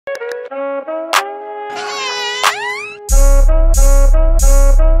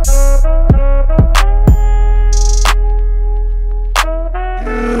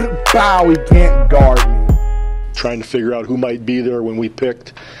Bow, he can't guard me. Trying to figure out who might be there when we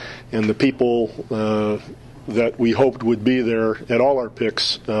picked, and the people that we hoped would be there at all our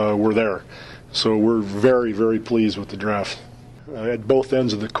picks were there. So we're very, very pleased with the draft. At both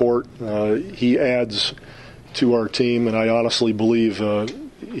ends of the court, he adds to our team, and I honestly believe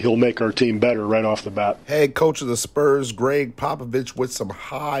he'll make our team better right off the bat. Head coach of the Spurs, GREGG, POPOVICH, with some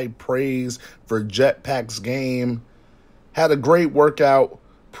high praise for Jetpack's game. Had a great workout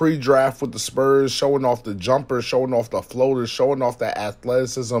pre-draft with the Spurs, showing off the jumper, showing off the floaters, showing off the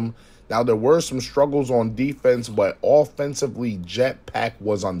athleticism. Now, there were some struggles on defense, but offensively, Jetpack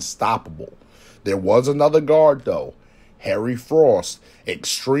was unstoppable. There was another guard, though, Harry Frost.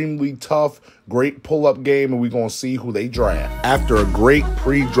 Extremely tough, great pull-up game, and we're going to see who they draft. After a great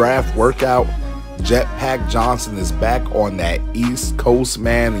pre-draft workout, Jetpack Johnson is back on that East Coast,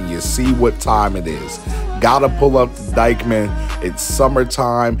 man, and you see what time it is. Gotta pull up to Dyckman. It's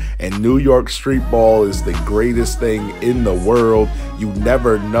summertime, and New York street ball is the greatest thing in the world. You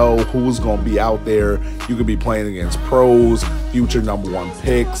never know who's gonna be out there. You could be playing against pros, future #1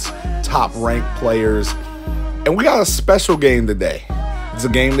 picks, top-ranked players. And we got a special game today. It's a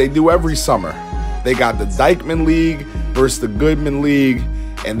game they do every summer. They got the Dyckman League versus the GOODMAN League,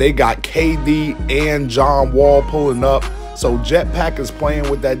 and they got KD and John Wall pulling up. So Jetpack is playing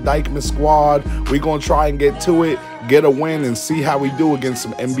with that Dyckman squad. We're going to try and get to it, get a win, and see how we do against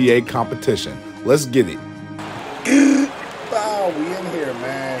some NBA competition. Let's get it. Wow, we in here,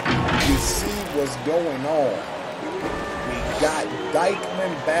 man. You see what's going on. We got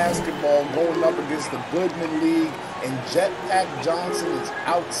Dyckman basketball going up against the GOODMAN League, and Jetpack Johnson is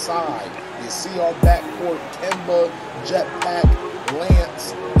outside. You see our backcourt, Kemba, Jetpack,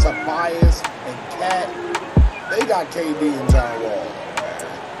 Lance, Tobias, and Cat. They got KD and John Wall.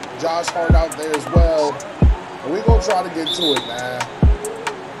 Josh Hart out there as well. And we're going to try to get to it, man.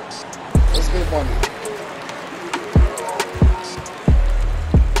 Let's get money.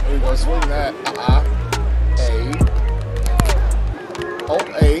 There we go. Swing that. A. Oh,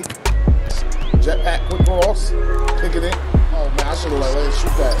 A. Jetpack, quick cross. Kicking it. Oh, man, I should have let him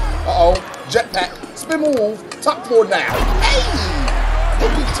shoot that. Uh-oh. Jetpack. Spin move. Top floor now. Hey!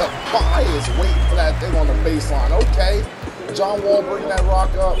 Look at Tobias waiting for that thing on the baseline. Okay. John Wall bring that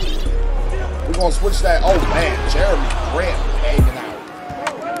rock up. We're going to switch that. Oh, man. Jeremy Grant hanging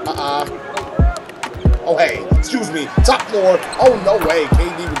out. Oh, hey. Excuse me. Top floor. Oh, no way.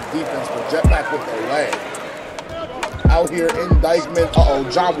 KD with defense, but Jetpack with the leg. Out here in Dyckman. Uh-oh.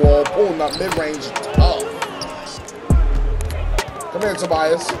 John Wall pulling up mid-range. Tough. Come here,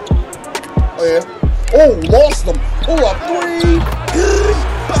 Tobias. Oh, yeah. Oh, lost them. Pull up three.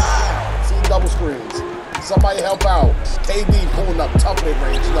 See double screens. Somebody help out. KD pulling up tough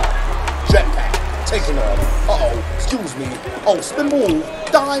mid-range. No. Jetpack taking off. Uh-oh. Excuse me. Oh, spin move.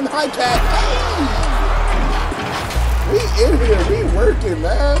 Dime high cat. Hey. We in here. We working,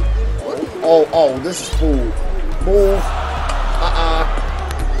 man. Oh, this is food. Move.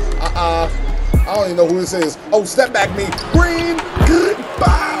 I don't even know who this is. Oh, step back me. Green. Good.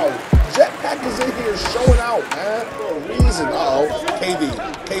 Bow. Jetpack is in here showing out, man, for a reason. Uh-oh.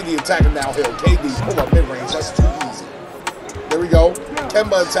 KD attacking downhill. KD pull up mid-range. That's too easy. There we go.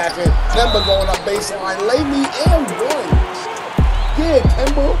 Kemba attacking. Kemba going up baseline. Lay me in one. Yeah,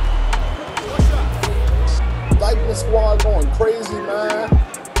 Kemba. Dyckman squad going crazy, man.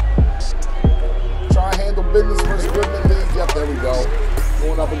 Try to handle business versus GOODMAN League. Yep, there we go.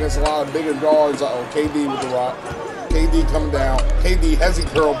 Going up against a lot of bigger guards. Uh-oh, KD with the rock. KD coming down. KD hezzy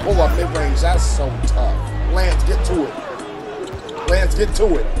curl, pull up mid-range. That's so tough. Lance, get to it. Lance, get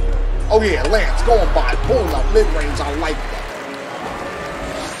to it. Oh yeah, Lance going by, pulling up mid-range. I like that.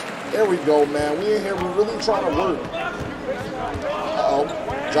 There we go, man. We in here, we really trying to work. Uh-oh.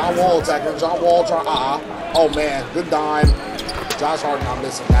 John Wall attacking. John Wall trying. Oh man, good dime. Josh Hart not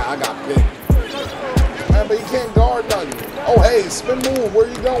missing that. I got big. Man, but you can't guard nothing. Oh hey, spin move. Where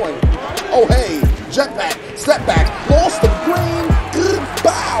you going? Oh hey. Jetpack, step back, lost the green, good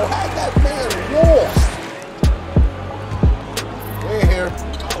bow, had that man lost. We're in here,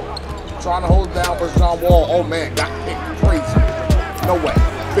 trying to hold it down for John Wall. Oh man, got picked, crazy. No way,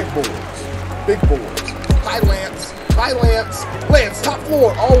 big boards. Hi Lance, Lance, top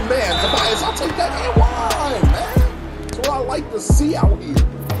floor. Oh man, Tobias, I'll take that man wine, man. That's what I like to see out here.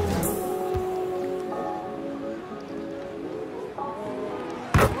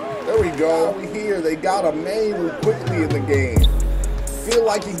 There we go. We here. They got a man who quickly in the game. Feel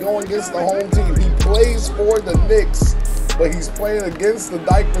like he's going against the home team. He plays for the Knicks. but he's playing against the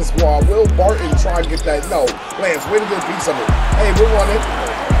Dyckman squad. Will Barton try to get that. No, Lance, way to get a piece of it. Hey, we're running.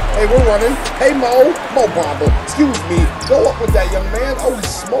 Hey, we're running. Hey, Mo Bamba. Excuse me. Go up with that, young man. Oh, he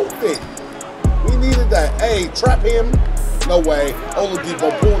smoked it. We needed that. Hey, trap him. No way.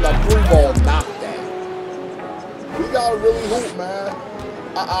 Oladipo pulling up 3-ball. Knock that. We gotta really hoop, man.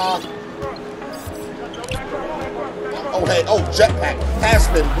 Oh, hey. Oh, Jetpack.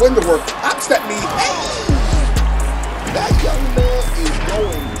 Passman. Blender work. Hop step me. Hey! That young man is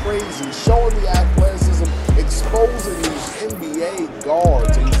going crazy. Showing the athleticism. Exposing these NBA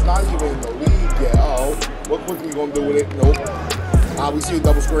guards. And he's not even in the league yet. Uh-oh. What quickly you gonna do with it? Nope. We see a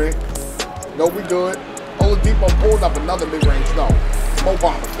double screen. No, we good. Oladipo pulling up another mid-range. No. Mo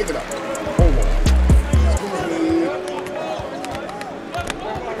Bamba. Pick it up. Hold on. Excuse me.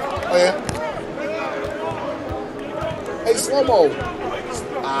 Oh, yeah. Hey, slow-mo.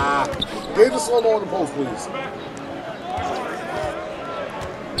 Give the slow-mo on the post, please.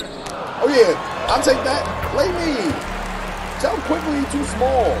 Oh, yeah. I'll take that. Play me. Tell quickly you're too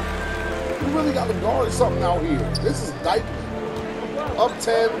small. You really got to guard something out here. This is Dyckman. Up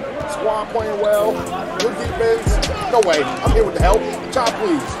 10. Squad playing well. Good defense. No way. I'm here with the help. Chop,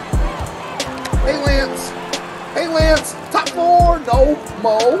 please. Hey, Lance. Hey, Lance. Top 4. No.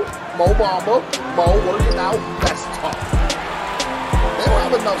 Mo Bamba. Mo working out. That's tough. They don't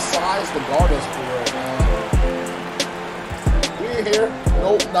have enough size to guard us for real, man. We ain't here.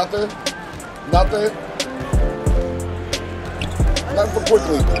 Nope. Nothing. Nothing for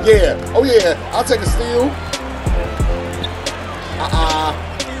quickly. Yeah. Oh, yeah. I'll take a steal.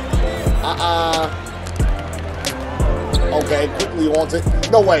 Okay, quickly wants it.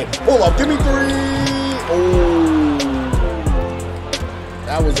 No way. Pull up. Give me 3. Oh.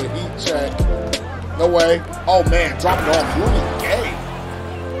 That was a heat check. No way. Oh, man. Drop it off. Really gay.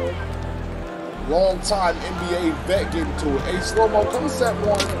 Long time NBA vet getting to it. Hey, slow-mo. Come set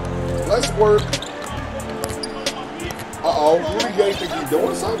one. Let's work. Uh-oh. Rudy Gay think he's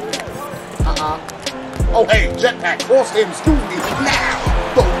doing something? Oh, hey, Jetpack, cross him, excuse me. Now,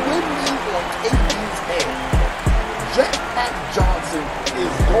 the windmill on KD's head. Jetpack Johnson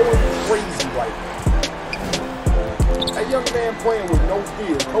is going crazy right now. That young man playing with no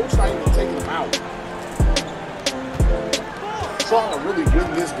fear. Coach not even taking him out. Trying to really win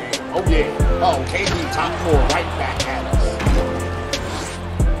this game. Oh, yeah. Oh, KD top 4 right back at us.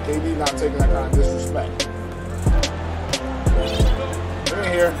 KD not taking that kind of disrespect. In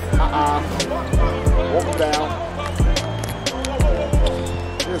here. Walk him down.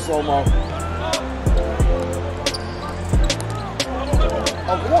 Here's slow-mo.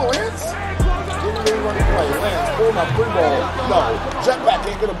 Oh, come on, Lance. Didn't really run the play. Lance pulling up 3-ball. No. Jetpack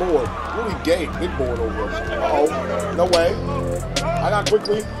can't get a board. Really gay. Big board over him. Uh-oh. No way. I got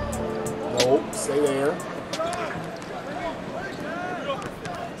quickly. Nope. Stay there.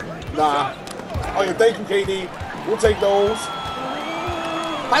 Nah. Oh, yeah. Thank you, KD. We'll take those.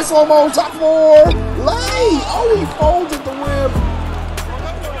 Nice slow-mo, top 4. Lay! Oh, he folds at the rim.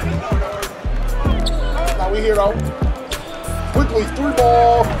 Now we here, though. Quickly,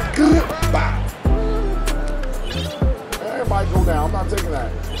 3-ball. Bow. Everybody go down. I'm not taking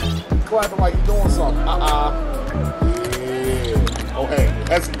that. He's clapping like he's doing something. Yeah. Oh, hey.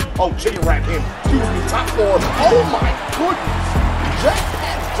 That's, oh, chicken rack him. Excuse me, top 4. Oh, my goodness.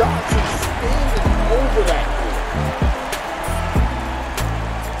 Jetpack Johnson standing over that.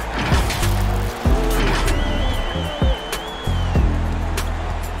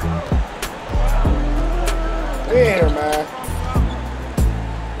 Here, man.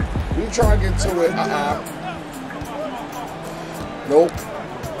 We try to get to it. Nope.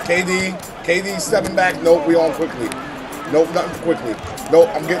 KD stepping back. Nope, we on quickly. Nope, nothing quickly. Nope,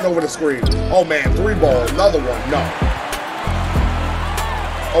 I'm getting over the screen. Oh, man, 3-ball. Another one. No.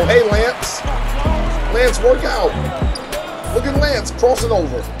 Oh, hey, Lance. Lance, work out. Look at Lance crossing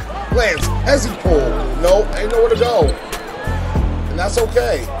over. Lance, has he pulled? Nope, ain't nowhere to go. And that's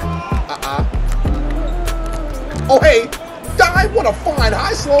okay. Oh, hey, dive, what a fine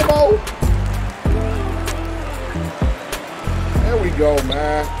high slow-mo. There we go,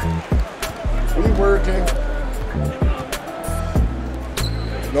 man. We working.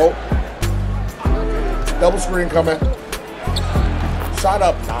 Nope. Double screen coming. Shot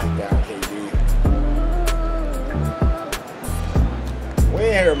up, knockdown, KD. We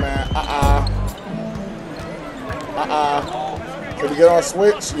ain't here, man. Can we get our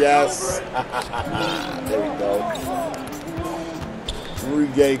switch? Yes. There we go.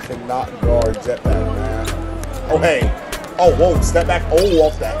 GREGG cannot guard Jetpack, man. Oh, hey. Oh, whoa. Step back. Oh,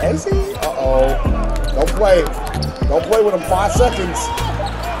 off that. Is he? Uh-oh. Don't play. Don't play with him. 5 seconds.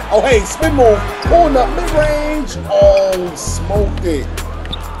 Oh, hey, spin move. Pulling up mid-range. Oh, smoked it.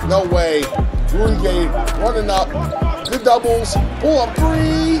 No way. GREGG running up. Good doubles. Pull up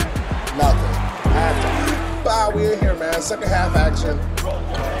three. Nothing. Halftime. Wow, we in here, man. Second half action.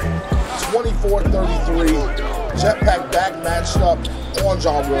 24-33. Jetpack back matched up on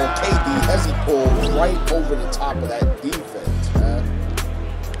John Wall. KD hezzy pull right over the top of that defense, man.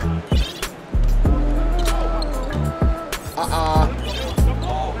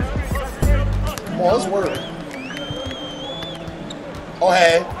 Come on, let's work. Oh,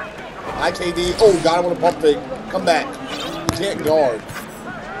 hey. Hi, KD. Oh, got him with a pump fake. Come back. Can't guard.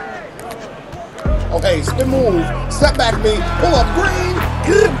 Oh, hey, spin move. Step back me. Pull up green.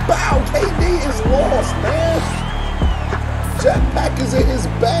 Good bow. KD is lost, man. Jetpack is in his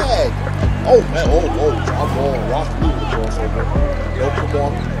bag. Oh, man. Oh, John Wall. Rock me with the crossover. Yo, come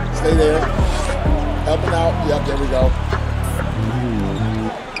on. Stay there. Helping out. Yep, there we go.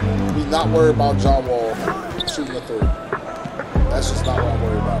 Be not worried about John Wall shooting a three. That's just not what I'm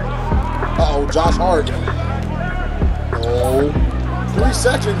worried about. Uh-oh, Josh Hart. Oh. 3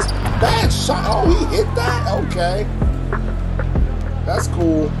 seconds. Bad shot. Oh, he hit that? Okay. That's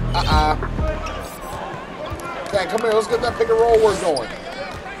cool. Okay, come here. Let's get that pick and roll work going.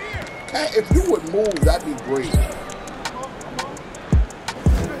 Okay, if you would move, that'd be great.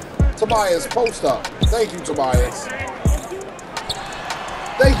 Tobias, post up. Thank you, Tobias.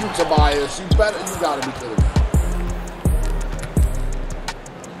 Thank you, Tobias. You gotta be kidding me.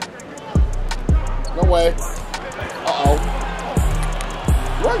 No way. Uh-oh.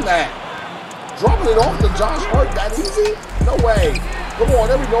 Run that. Dropping it off to Josh Hart that easy? No way. Come on,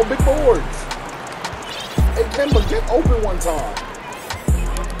 there we go. Big boards. Hey, Kemba, get open one time.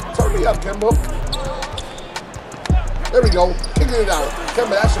 Turn me up, Kemba. There we go. Kicking it out.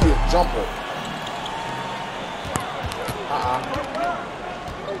 Kemba, that should be a jumper.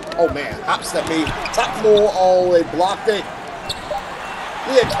 Oh, man. Hop step me. Top floor. Oh, they blocked it.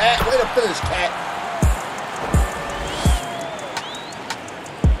 Yeah, Cat. Way to finish, Cat.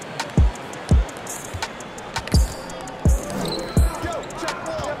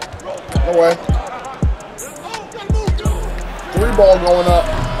 No way. 3 ball going up.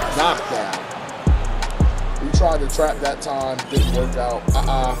 Knockdown. We tried to trap that time. Didn't work out.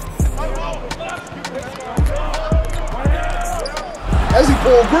 As he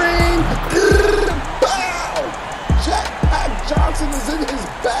pulled green. Bow! Jetpack Johnson is in his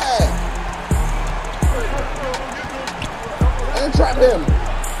bag. And trap him.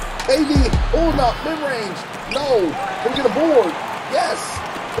 KD pulling up mid-range. No. Can we get a board? Yes.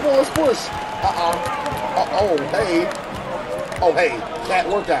 Come on, let's push. Oh, hey. Oh, hey. Cat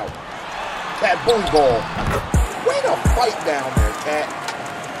workout. Cat bully ball. Way to fight down there, Cat.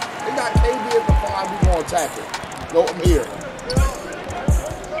 They got KD at the 5. We're going to attack it. No, I'm here.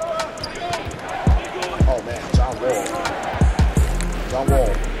 Oh, man. John Wall. John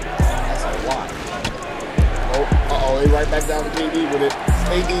Wall. That's a lot. Oh, uh-oh. They right back down to KD with it.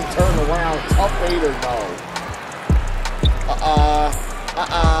 KD turn around. Tough Raider, no.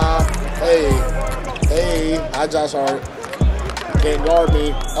 Hey, hi Josh Hart. Can't guard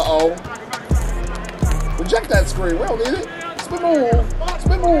me. Uh-oh. Reject that screen. We don't need it. Spin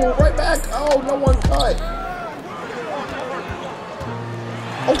move. Right back. Oh, no one cut.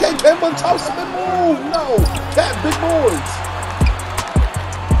 Okay, Kemba, tough spin move. No. Cat, big boards.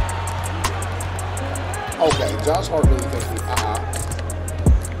 Okay, Josh Hart really thinks we,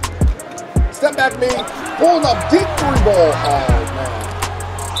 Step back me. Pulling up deep 3 ball. Oh, man.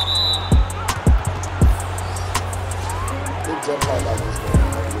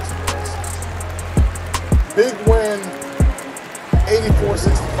 Big win,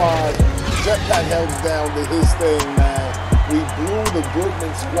 84-65. Jetpack held it down to his thing, man. We blew the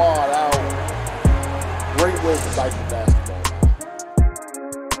Goodman squad out. Great win for Dyckman.